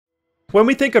When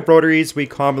we think of rotaries, we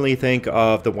commonly think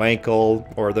of the Wankel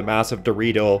or the massive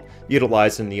Dorito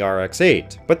utilized in the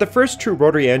RX-8, but the first true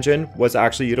rotary engine was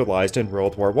actually utilized in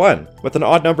World War I, with an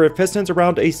odd number of pistons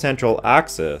around a central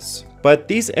axis. But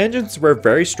these engines were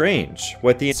very strange,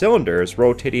 with the cylinders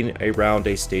rotating around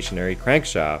a stationary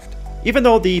crankshaft. Even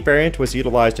though the variant was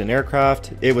utilized in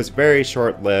aircraft, it was very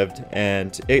short-lived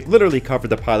and it literally covered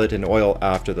the pilot in oil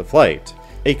after the flight.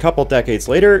 A couple decades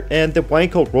later, and the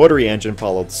Wankel rotary engine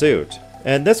followed suit.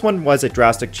 And this one was a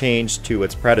drastic change to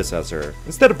its predecessor.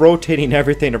 Instead of rotating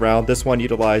everything around, this one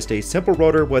utilized a simple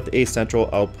rotor with a central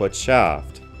output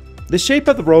shaft. The shape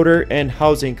of the rotor and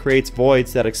housing creates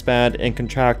voids that expand and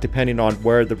contract depending on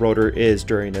where the rotor is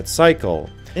during its cycle.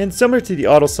 And similar to the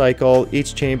Otto cycle,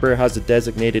 each chamber has a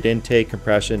designated intake,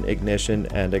 compression, ignition,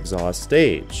 and exhaust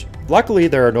stage. Luckily,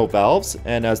 there are no valves,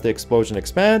 and as the explosion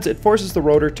expands, it forces the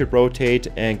rotor to rotate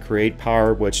and create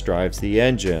power, which drives the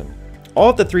engine.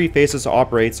 All of the three phases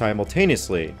operate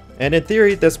simultaneously, and in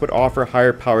theory, this would offer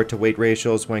higher power to weight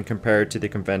ratios when compared to the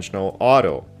conventional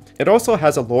Otto. It also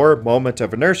has a lower moment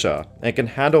of inertia, and can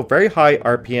handle very high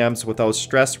RPMs without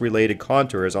stress-related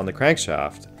contours on the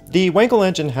crankshaft. The Wankel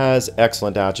engine has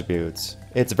excellent attributes.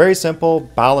 It's very simple,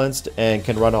 balanced, and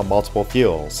can run on multiple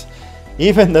fuels.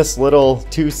 Even this little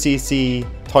 2cc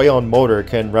Toyon motor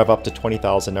can rev up to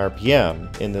 20,000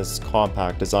 RPM in this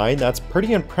compact design. That's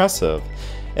pretty impressive.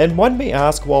 And one may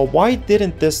ask, well, why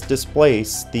didn't this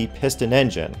displace the piston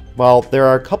engine? Well, there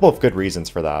are a couple of good reasons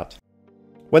for that.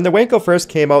 When the Wankel first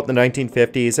came out in the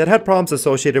 1950s, it had problems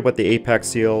associated with the apex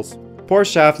seals, poor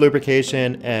shaft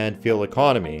lubrication, and fuel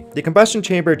economy. The combustion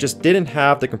chamber just didn't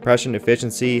have the compression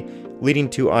efficiency, leading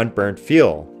to unburnt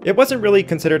fuel. It wasn't really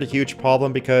considered a huge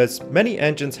problem because many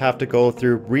engines have to go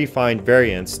through refined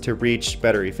variants to reach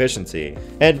better efficiency.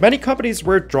 And many companies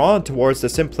were drawn towards the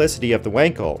simplicity of the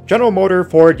Wankel. General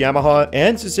Motors, Ford, Yamaha,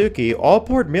 and Suzuki all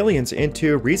poured millions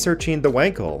into researching the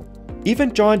Wankel.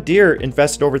 Even John Deere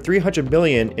invested over $300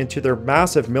 million into their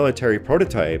massive military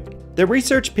prototype. The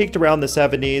research peaked around the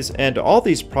 70s, and all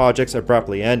these projects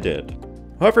abruptly ended.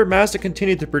 However, Mazda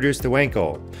continued to produce the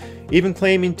Wankel, even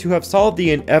claiming to have solved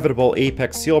the inevitable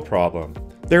apex seal problem.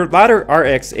 Their latter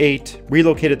RX-8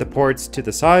 relocated the ports to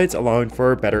the sides, allowing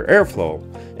for better airflow,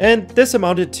 and this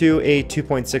amounted to a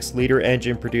 2.6-liter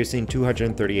engine producing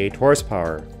 238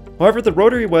 horsepower. However, the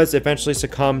Rotary was eventually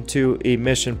succumbed to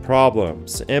emission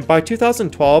problems, and by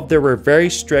 2012 there were very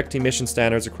strict emission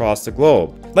standards across the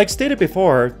globe. Like stated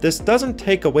before, this doesn't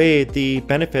take away the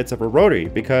benefits of a Rotary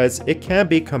because it can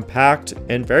be compact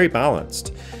and very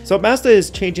balanced. So Mazda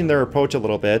is changing their approach a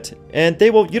little bit, and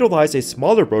they will utilize a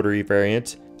smaller Rotary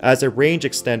variant as a range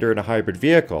extender in a hybrid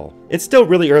vehicle. It's still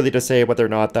really early to say whether or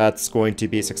not that's going to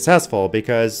be successful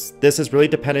because this is really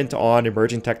dependent on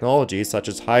emerging technologies such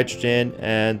as hydrogen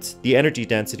and the energy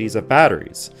densities of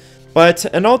batteries. But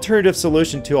an alternative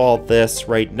solution to all this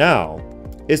right now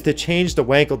is to change the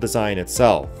Wankel design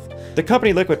itself. The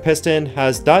company Liquid Piston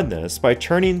has done this by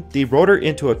turning the rotor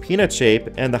into a peanut shape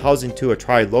and the housing to a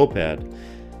tri-loped,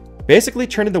 basically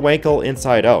turning the Wankel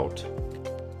inside out.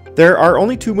 There are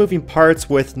only two moving parts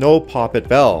with no poppet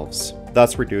valves,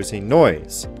 thus reducing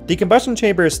noise. The combustion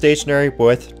chamber is stationary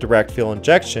with direct fuel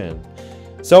injection,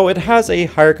 so it has a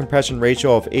higher compression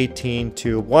ratio of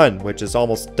 18:1, which is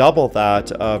almost double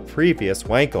that of previous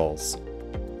Wankels.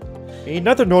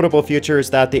 Another notable feature is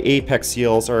that the apex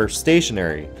seals are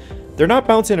stationary. They're not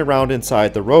bouncing around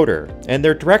inside the rotor, and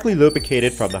they're directly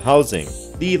lubricated from the housing.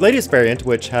 The latest variant,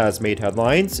 which has made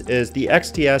headlines, is the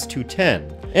XTS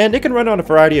 210. And it can run on a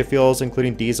variety of fuels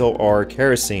including diesel or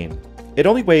kerosene. It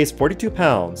only weighs 42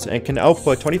 pounds and can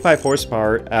output 25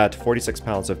 horsepower at 46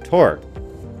 pounds of torque.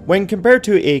 When compared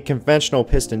to a conventional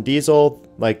piston diesel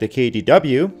like the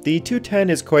KDW, the 210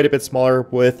 is quite a bit smaller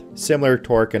with similar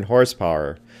torque and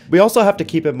horsepower. We also have to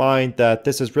keep in mind that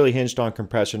this is really hinged on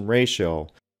compression ratio,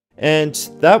 and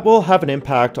that will have an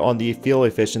impact on the fuel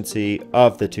efficiency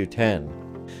of the 210.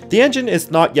 The engine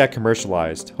is not yet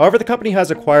commercialized, however the company has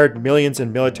acquired millions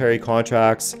in military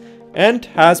contracts and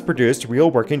has produced real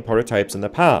working prototypes in the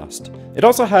past. It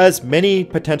also has many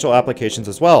potential applications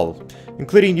as well,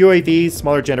 including UAVs,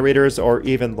 smaller generators, or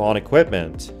even lawn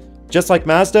equipment. Just like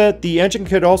Mazda, the engine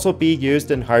could also be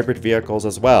used in hybrid vehicles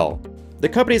as well. The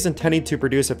company is intending to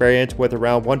produce a variant with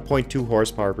around 1.2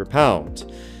 horsepower per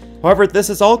pound. However, this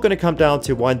is all going to come down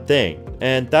to one thing,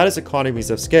 and that is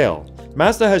economies of scale.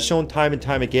 Mazda has shown time and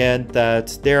time again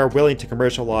that they are willing to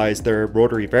commercialize their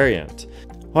Rotary variant.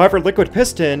 However, Liquid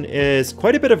Piston is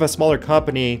quite a bit of a smaller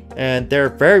company and they're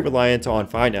very reliant on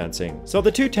financing. So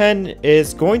the 210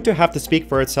 is going to have to speak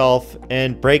for itself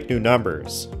and break new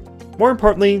numbers. more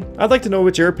importantly, I'd like to know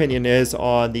what your opinion is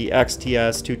on the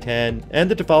XTS210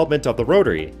 and the development of the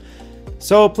Rotary.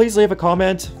 So please leave a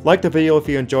comment, like the video if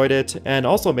you enjoyed it, and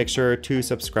also make sure to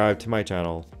subscribe to my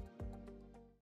channel.